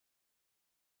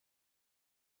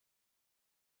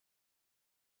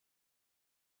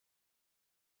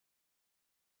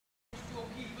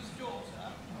storekeeper's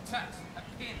daughter? Tut, a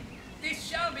pin. This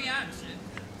shall be answered.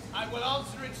 I will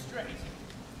answer it straight.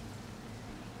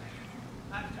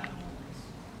 I've done all this.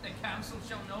 The council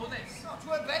shall know this. Oh,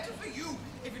 'twere better for you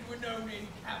if it were known in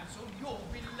council. You'll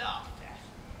be laughed at.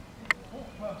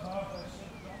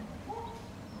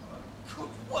 Good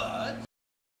word.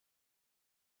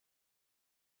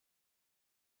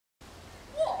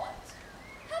 What?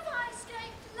 Have I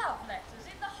escaped love letters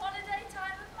in the holiday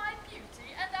time of my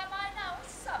beauty, and am I now a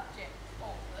subject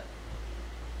of them?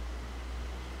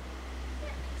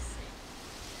 Let me see.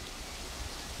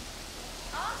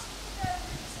 Ask me no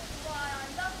reason why I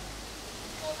love you,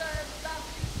 although love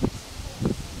you is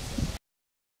important.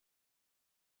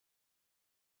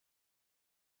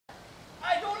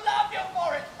 I don't love you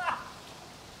for it.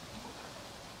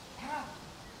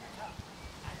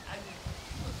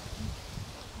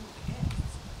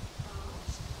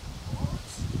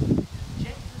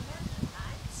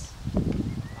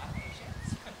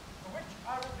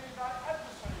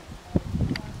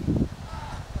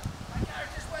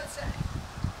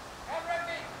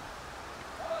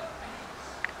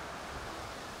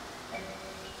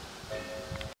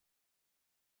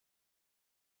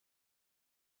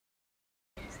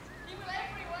 He will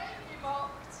every way be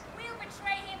mocked. We'll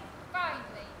betray him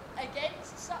finely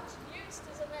against such used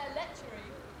as in their lechery.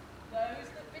 Those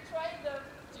that betray them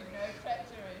do no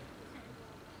treachery.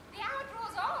 The hour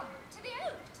draws on. To the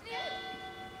oak, to the oak.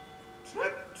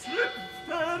 Trip, trip,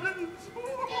 parents.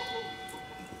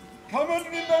 Come and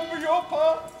remember your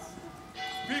parts.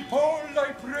 Be bold,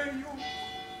 I pray you.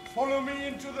 Follow me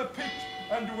into the pit,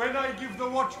 and when I give the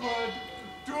watchword,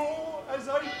 do as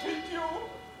I bid you.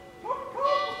 Come,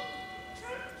 come.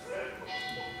 Trip, trip.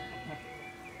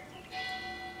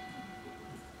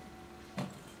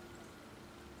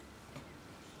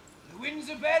 The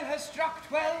Windsor bell has struck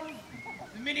 12.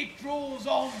 The minute draws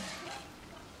on.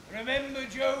 Remember,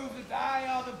 Jove, that I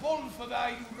are the bull for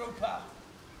thy Europa.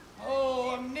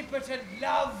 Oh, omnipotent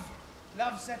love,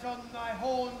 love set on thy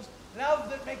horns, love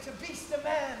that makes a beast a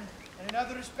man, and in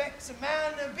other respects a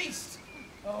man a beast.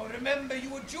 Oh, remember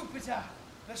you are Jupiter,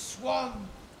 the swan,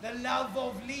 the love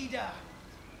of Leda.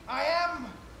 I am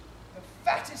the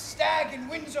fattest stag in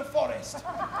Windsor Forest,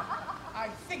 I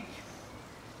think.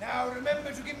 Now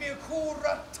remember to give me a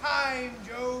cooler time,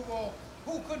 Jove, or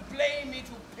who could blame me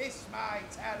to piss my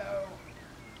tallow?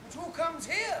 But who comes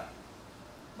here?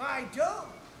 My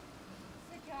dove.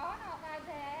 Sir John, art thou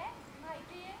there, my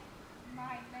dear?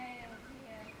 My male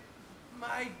dear.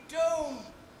 My doe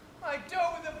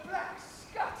with a black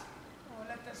scut. Oh,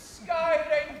 let the sky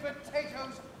rain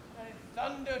potatoes, and it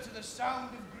thunder to the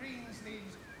sound of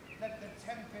greensleeves. Let the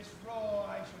tempest roar,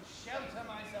 I shall shelter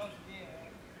myself here.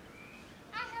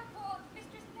 I have brought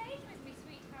Mistress Page with me,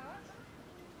 sweetheart.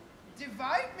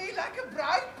 Divide me like a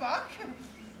bride buck,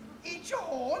 each a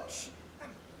haunch.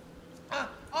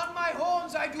 On my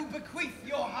horns I do bequeath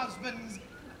your husbands.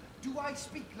 Do I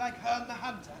speak like Herne the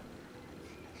Hunter?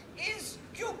 Is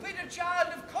Cupid a child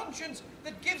of conscience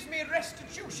that gives me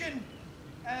restitution?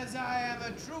 As I am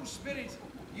a true spirit,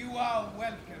 you are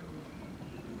welcome.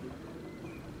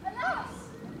 Alas,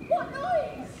 what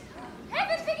noise?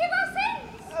 Heaven forgive our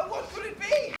sins! What could it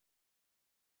be?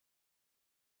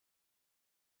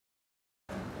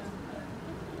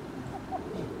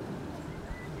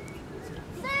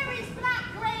 There is black,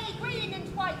 grey, green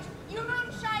and white, you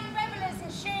moonshine revellers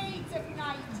and shades of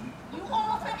night, you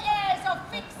orphan heirs of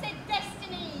fixed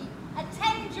destiny,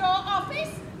 attend your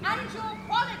office and your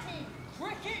quality.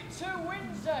 Cricket to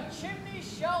Windsor,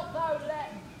 chimneys shalt thou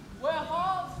let, where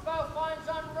hearths thou finds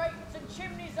unraked and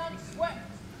chimneys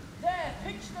unswept. There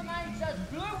pitch the maids as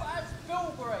blue as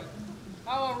bilberry.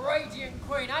 Our radiant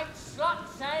queen ain't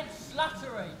sluts and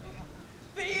sluttery.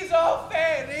 These are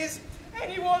fairies.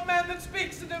 Any one man that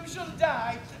speaks to them shall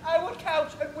die. I will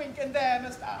couch and wink, and there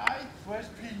must I. Where's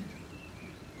Pede?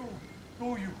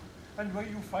 Go you, and where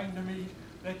you find a maid,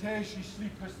 let ere she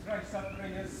sleep as thrice our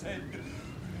prayers said,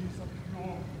 raise up your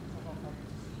of our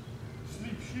hearts.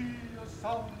 Sleep she as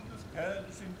sound as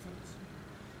careless infancy,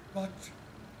 but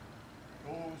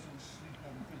those who sleep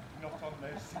and think not on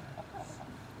their sins,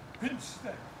 pinch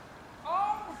them.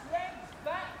 Arms, legs,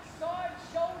 back, side,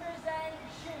 shoulders and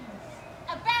shins.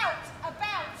 About,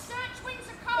 search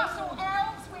Windsor Castle,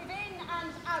 elves within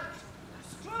and out.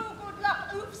 Strew good luck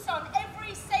oofs on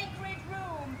every sacred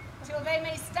room, till they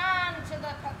may stand to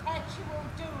the perpetual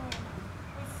doom.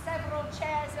 With several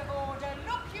chairs of order,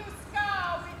 look you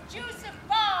scar with juice of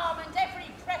balm and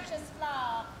every precious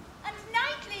flower. And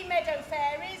nightly meadow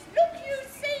fairies, look you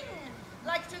sing,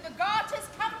 like to the garter's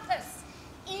compass,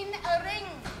 in a ring.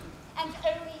 And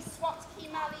only swat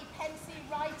Kimali pensy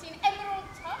right in emerald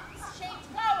tufts, shape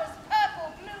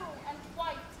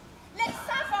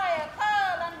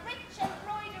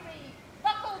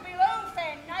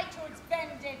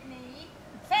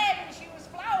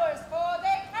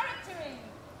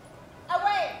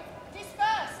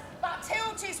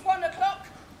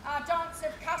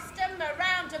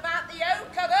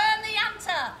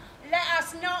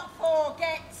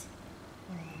forget.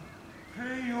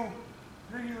 Pray you,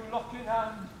 lock in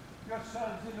hand,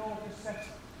 yourselves in order set,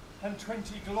 and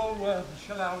 20 glowworms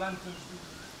shall our lanterns be,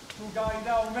 to guide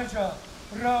our measure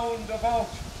round about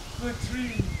the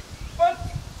tree. But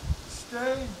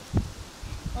stay,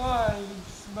 I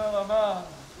smell a man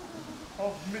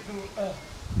of Middle Earth.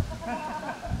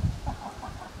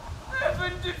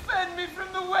 Heaven defend me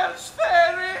from the Welsh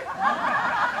fairy!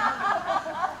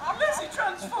 Unless he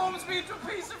transforms me into a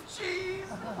piece of cheese.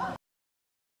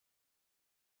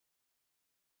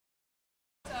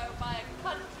 So by a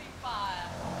country fire,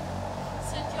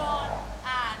 Sir John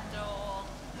and all.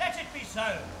 Let it be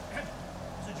so.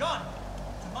 Sir John,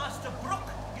 to Master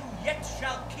Brooke you yet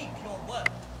shall keep your word,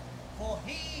 for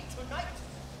he tonight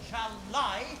shall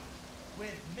lie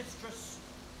with Mistress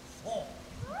Thorne.